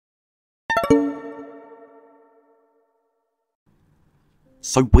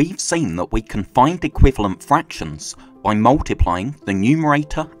So we've seen that we can find equivalent fractions by multiplying the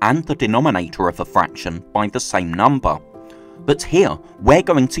numerator and the denominator of a fraction by the same number. But here we're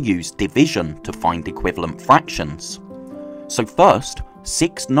going to use division to find equivalent fractions. So first,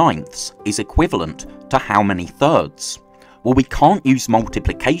 6/9 is equivalent to how many thirds? Well, we can't use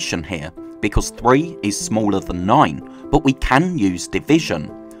multiplication here because 3 is smaller than 9, but we can use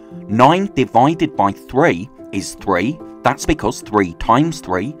division. 9 divided by 3 is 3, that's because 3 times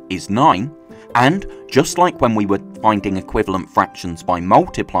 3 is 9, and just like when we were finding equivalent fractions by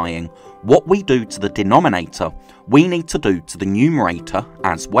multiplying, what we do to the denominator, we need to do to the numerator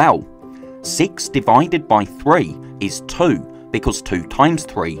as well. 6 divided by 3 is 2, because 2 times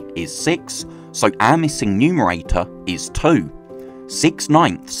 3 is 6, so our missing numerator is 2.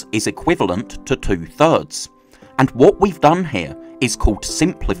 6/9 is equivalent to 2/3, and what we've done here is called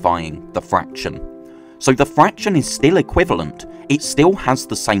simplifying the fraction. So the fraction is still equivalent, it still has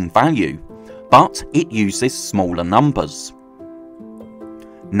the same value, but it uses smaller numbers.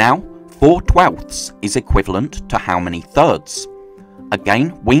 Now, 4/12 is equivalent to how many thirds?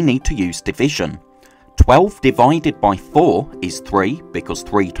 Again, we need to use division. 12 divided by 4 is 3, because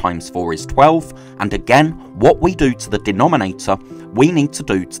 3 times 4 is 12, and again, what we do to the denominator, we need to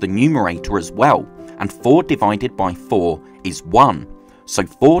do to the numerator as well, and 4 divided by 4 is 1. So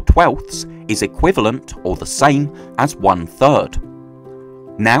 4/12 is equivalent or the same as 1/3.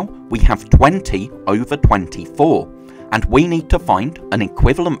 Now we have 20 over 24, and we need to find an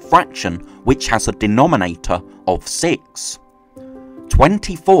equivalent fraction which has a denominator of 6.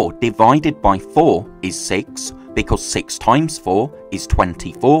 24 divided by 4 is 6, because 6 times 4 is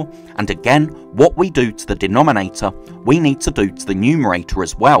 24, and again, what we do to the denominator, we need to do to the numerator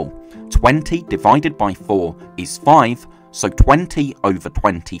as well. 20 divided by 4 is 5, so 20 over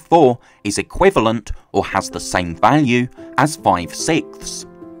 24 is equivalent or has the same value as 5/6.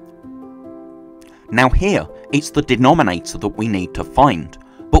 Now here, it's the denominator that we need to find,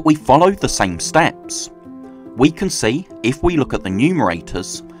 but we follow the same steps. We can see, if we look at the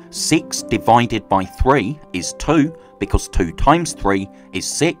numerators, 6 divided by 3 is 2, because 2 times 3 is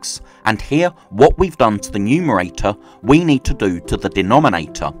 6, and here, what we've done to the numerator, we need to do to the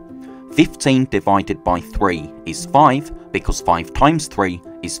denominator. 15 divided by 3 is 5, because 5 times 3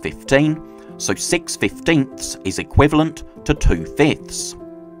 is 15, so 6/15 is equivalent to 2/5.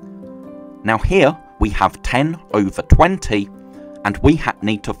 Now here, we have 10 over 20, and we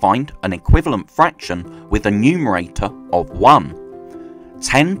need to find an equivalent fraction with a numerator of 1.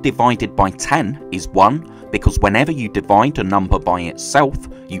 10 divided by 10 is 1, because whenever you divide a number by itself,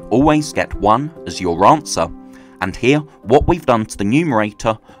 you always get 1 as your answer. And here, what we've done to the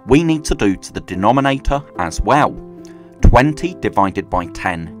numerator, we need to do to the denominator as well. 20 divided by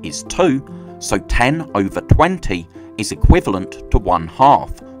 10 is 2, so 10 over 20 is equivalent to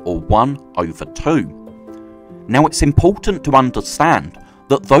 1/2, or 1 over 2. Now it's important to understand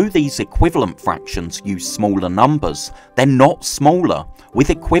that though these equivalent fractions use smaller numbers, they're not smaller. With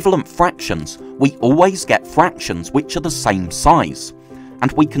equivalent fractions, we always get fractions which are the same size.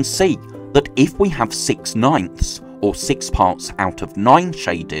 And we can see that if we have 6/9 or 6 parts out of 9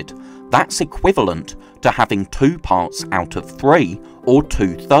 shaded, that's equivalent to having 2 parts out of 3 or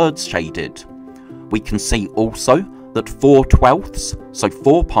 2/3 shaded. We can see also that 4/12, so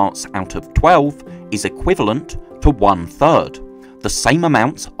 4 parts out of 12, is equivalent to 1/3. The same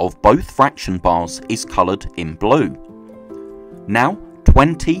amount of both fraction bars is coloured in blue. Now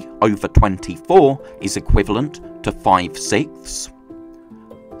 20 over 24 is equivalent to 5/6.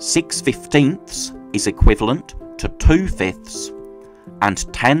 6/15 is equivalent to 2/5, and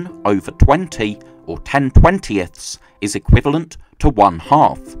 10 over 20 or 10/20 is equivalent to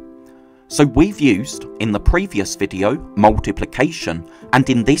 1/2. So we've used, in the previous video, multiplication, and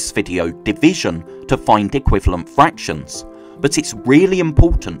in this video, division to find equivalent fractions. But it's really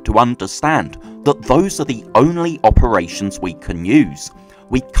important to understand that those are the only operations we can use.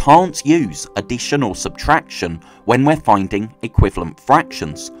 We can't use addition or subtraction when we're finding equivalent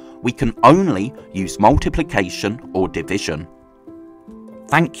fractions. We can only use multiplication or division.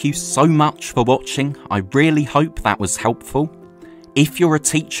 Thank you so much for watching. I really hope that was helpful. If you're a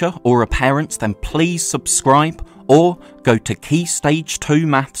teacher or a parent, then please subscribe or go to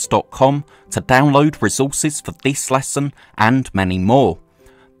keystage2maths.com to download resources for this lesson and many more.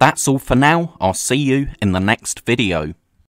 That's all for now. I'll see you in the next video.